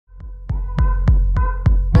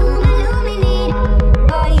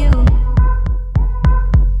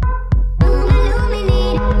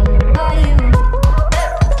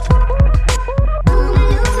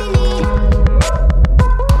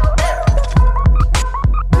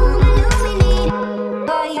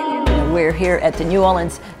here at the New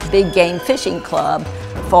Orleans Big Game Fishing Club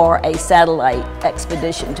for a satellite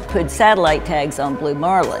expedition to put satellite tags on blue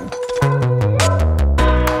marlin.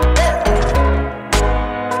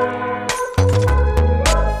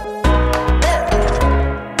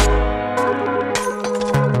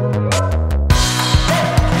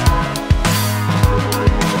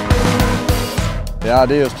 The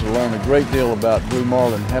idea is to learn a great deal about blue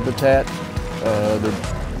marlin habitat,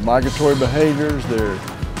 their migratory behaviors, their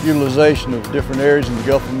utilization of different areas in the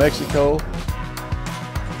Gulf of Mexico,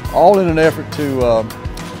 all in an effort to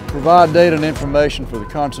provide data and information for the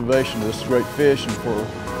conservation of this great fish and for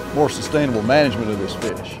more sustainable management of this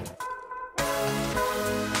fish.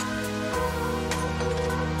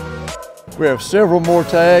 We have several more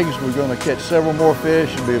tags. We're going to catch several more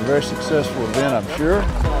fish. It'll be a very successful event, I'm sure.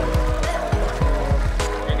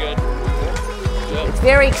 It's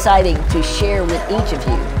very exciting to share with each of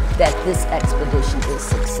you that this expedition is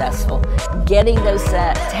successful. Getting those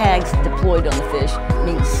tags deployed on the fish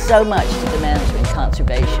means so much to the management and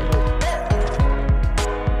conservation.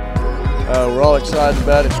 We're all excited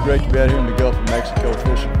about it. It's great to be out here in the Gulf of Mexico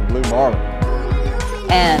fishing for blue marlin.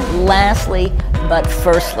 And lastly, but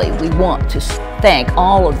firstly, we want to thank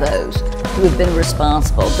all of those who have been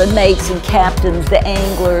responsible, the mates and captains, the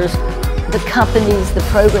anglers, the companies, the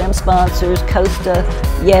program sponsors, Costa,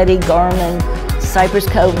 Yeti, Garmin, Cypress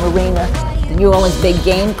Cove Marina, the New Orleans Big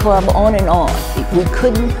Game Club, on and on. We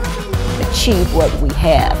couldn't achieve what we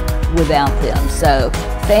have without them. So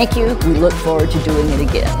thank you. We look forward to doing it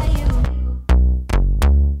again.